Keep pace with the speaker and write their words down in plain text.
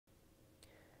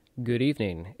Good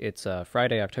evening. It's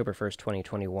Friday, October 1st,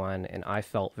 2021, and I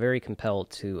felt very compelled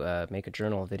to make a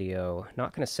journal video.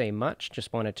 Not going to say much,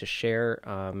 just wanted to share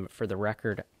for the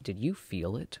record. Did you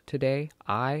feel it today?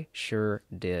 I sure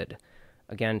did.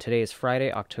 Again, today is Friday,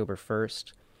 October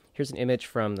 1st. Here's an image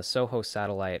from the Soho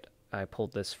satellite. I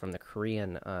pulled this from the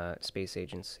Korean Space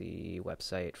Agency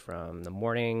website from the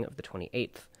morning of the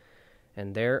 28th.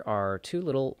 And there are two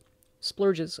little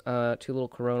splurges, two little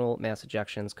coronal mass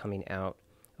ejections coming out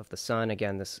of the sun.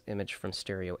 Again, this image from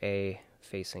stereo A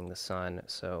facing the sun.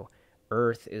 So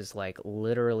Earth is like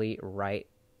literally right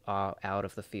out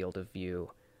of the field of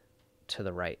view to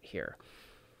the right here.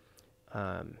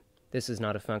 This is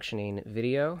not a functioning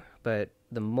video, but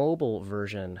the mobile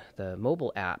version, the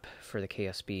mobile app for the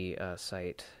KSB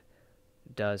site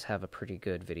does have a pretty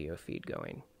good video feed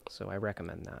going. So I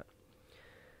recommend that.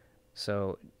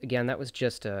 So again, that was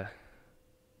just a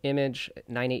image at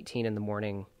 9:18 in the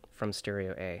morning from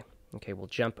stereo A. Okay, we'll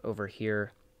jump over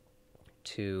here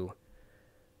to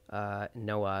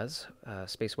NOAA's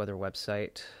space weather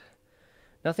website.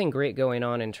 Nothing great going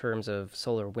on in terms of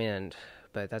solar wind,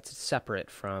 but that's separate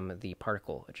from the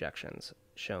particle ejections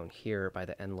shown here by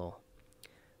the Enlil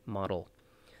model.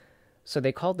 So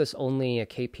they called this only a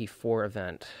KP4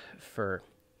 event for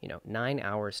 9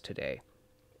 hours today.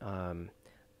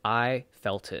 I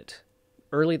felt it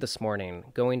early this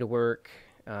morning, going to work,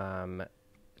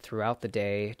 throughout the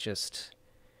day, just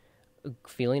a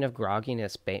feeling of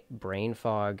grogginess, brain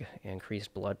fog,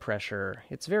 increased blood pressure.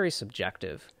 It's very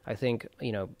subjective, I think,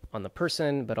 on the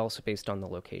person, but also based on the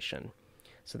location.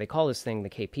 So they call this thing the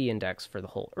KP index for the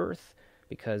whole Earth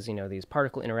because, these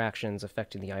particle interactions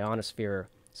affecting the ionosphere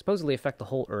supposedly affect the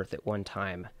whole Earth at one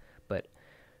time. But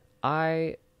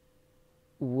I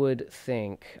would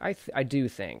think, I do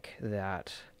think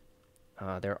that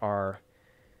there are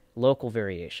local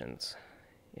variations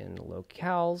in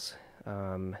locales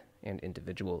and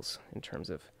individuals in terms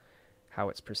of how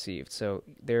it's perceived. So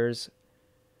there's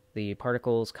the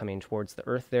particles coming towards the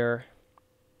Earth there,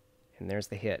 and there's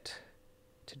the hit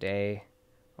today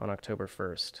on October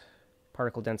 1st.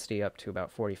 Particle density up to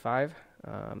about 45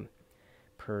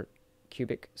 per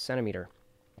cubic centimeter.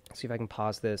 Let's see if I can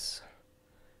pause this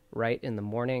right in the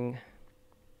morning,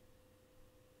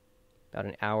 about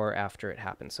an hour after it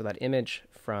happened. So that image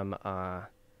from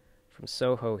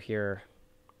Soho here,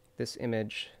 this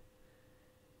image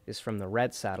is from the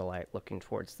red satellite looking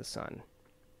towards the sun.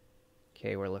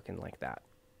 Okay, we're looking like that.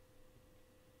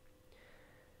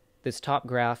 This top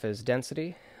graph is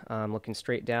density, looking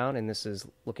straight down, and this is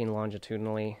looking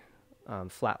longitudinally,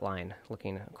 flat line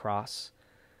looking across.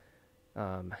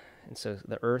 And so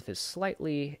the Earth is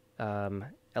slightly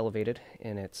elevated,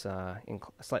 and it's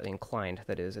slightly inclined.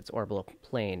 That is, its orbital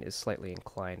plane is slightly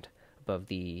inclined above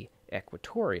the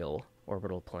equatorial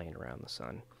orbital plane around the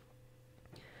sun.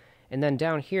 And then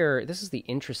down here, this is the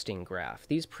interesting graph.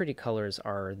 These pretty colors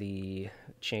are the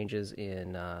changes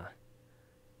in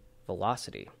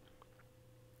velocity,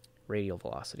 radial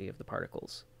velocity of the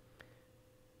particles.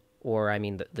 Or, I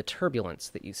mean, the turbulence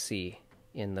that you see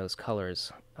in those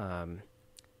colors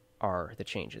are the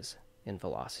changes in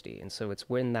velocity. And so it's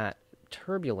when that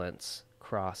turbulence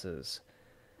crosses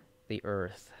the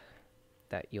Earth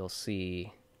that you'll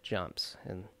see jumps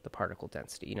in the particle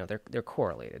density. They're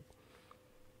correlated.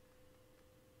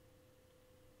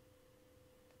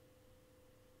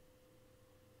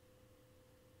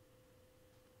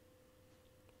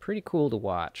 Pretty cool to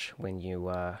watch when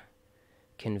you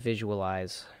can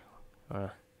visualize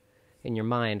in your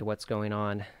mind what's going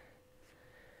on.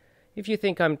 If you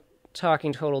think I'm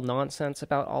talking total nonsense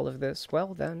about all of this,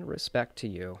 well then, respect to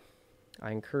you. I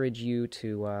encourage you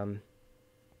to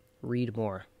read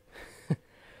more.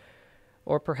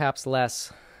 Or perhaps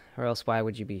less, or else why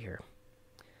would you be here?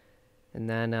 And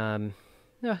then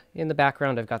in the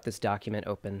background I've got this document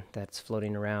open that's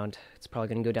floating around. It's probably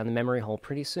going to go down the memory hole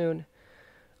pretty soon.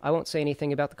 I won't say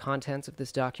anything about the contents of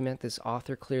this document. This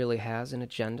author clearly has an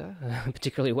agenda,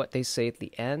 particularly what they say at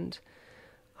the end.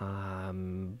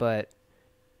 But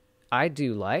I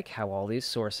do like how all these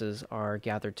sources are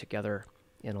gathered together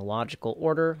in a logical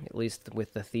order, at least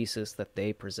with the thesis that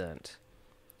they present.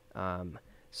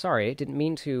 Sorry, didn't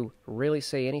mean to really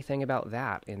say anything about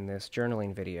that in this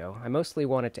journaling video. I mostly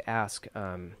wanted to ask,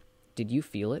 did you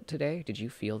feel it today? Did you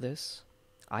feel this?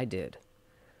 I did.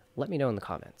 Let me know in the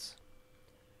comments.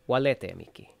 Valete,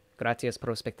 amici. Gratias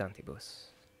pro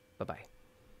spectantibus. Bye-bye.